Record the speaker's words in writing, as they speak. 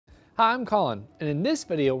Hi, I'm Colin, and in this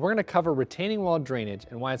video we're going to cover retaining wall drainage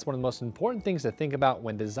and why it's one of the most important things to think about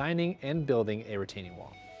when designing and building a retaining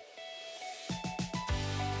wall.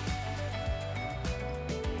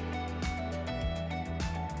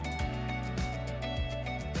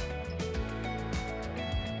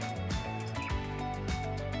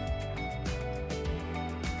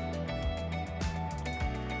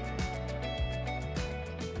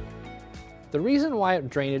 The reason why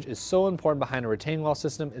drainage is so important behind a retaining wall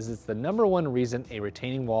system is it's the #1 reason a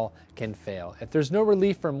retaining wall can fail. If there's no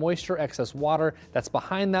relief from moisture, excess water that's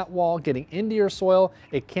behind that wall getting into your soil,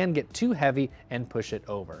 it can get too heavy and push it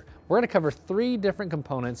over. We're going to cover 3 different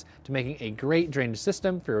components to making a great drainage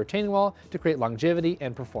system for your retaining wall to create longevity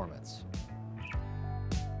and performance.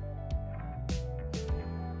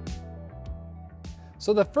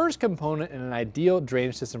 So the first component in an ideal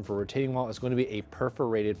drainage system for a retaining wall is going to be a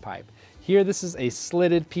perforated pipe. Here, this is a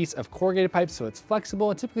slitted piece of corrugated pipe, so it's flexible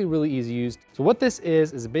and typically really easy to use. So what this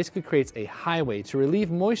is it basically creates a highway to relieve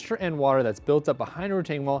moisture and water that's built up behind a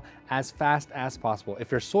retaining wall as fast as possible. If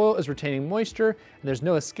your soil is retaining moisture and there's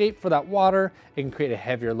no escape for that water, it can create a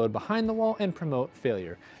heavier load behind the wall and promote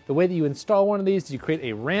failure. The way that you install one of these is you create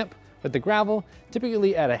a ramp with the gravel,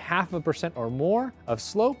 typically at 0.5% or more of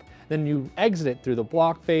slope. Then you exit it through the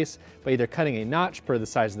block face by either cutting a notch per the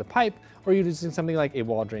size of the pipe or using something like a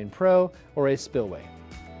Wall Drain Pro or a spillway.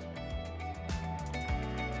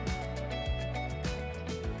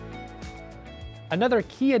 Another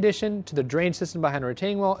key addition to the drainage system behind a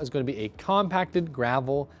retaining wall is going to be a compacted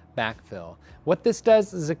gravel backfill. What this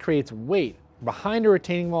does is it creates weight behind a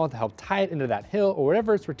retaining wall to help tie it into that hill or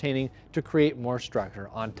whatever it's retaining to create more structure.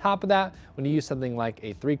 On top of that, when you use something like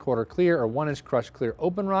a 3/4 clear or 1-inch crushed clear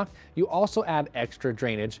open rock, you also add extra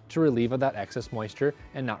drainage to relieve of that excess moisture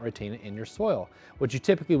and not retain it in your soil. What you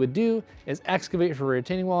typically would do is excavate for a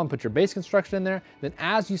retaining wall and put your base construction in there. Then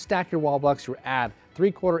as you stack your wall blocks, you add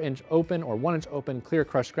 3/4 inch open or 1-inch open clear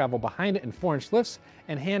crushed gravel behind it in 4-inch lifts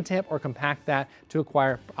and hand tamp or compact that to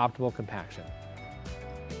acquire optimal compaction.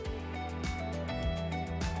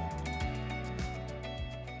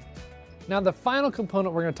 Now the final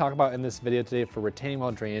component we're going to talk about in this video today for retaining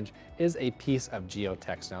wall drainage is a piece of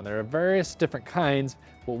geotextile. There are various different kinds.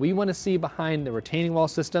 What we want to see behind the retaining wall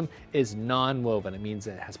system is non-woven. It means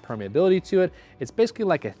it has permeability to it. It's basically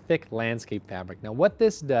like a thick landscape fabric. Now what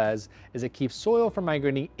this does is it keeps soil from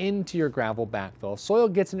migrating into your gravel backfill. If soil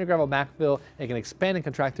gets into your gravel backfill, it can expand and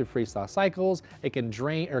contract through freeze-thaw cycles. It can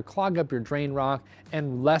drain or clog up your drain rock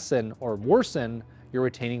and lessen or worsen your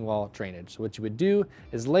retaining wall drainage. So what you would do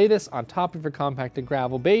is lay this on top of your compacted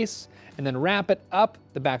gravel base and then wrap it up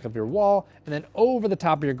the back of your wall and then over the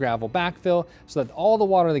top of your gravel backfill so that all the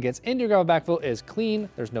water that gets into your gravel backfill is clean,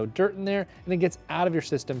 there's no dirt in there, and it gets out of your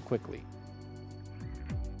system quickly.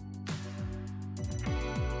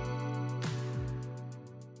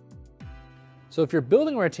 So if you're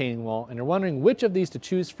building a retaining wall and you're wondering which of these to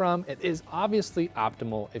choose from, it is obviously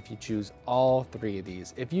optimal if you choose all 3 of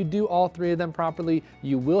these. If you do all 3 of them properly,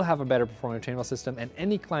 you will have a better performing retaining wall system in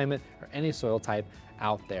any climate or any soil type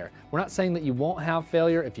out there. We're not saying that you won't have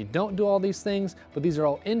failure if you don't do all these things, but these are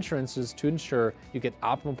all insurances to ensure you get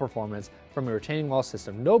optimal performance from a retaining wall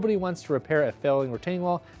system. Nobody wants to repair a failing retaining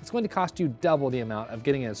wall. It's going to cost you double the amount of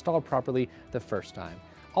getting it installed properly the first time.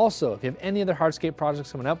 Also, if you have any other hardscape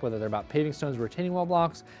projects coming up, whether they're about paving stones or retaining wall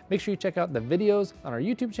blocks, make sure you check out the videos on our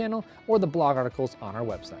YouTube channel or the blog articles on our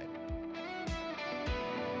website.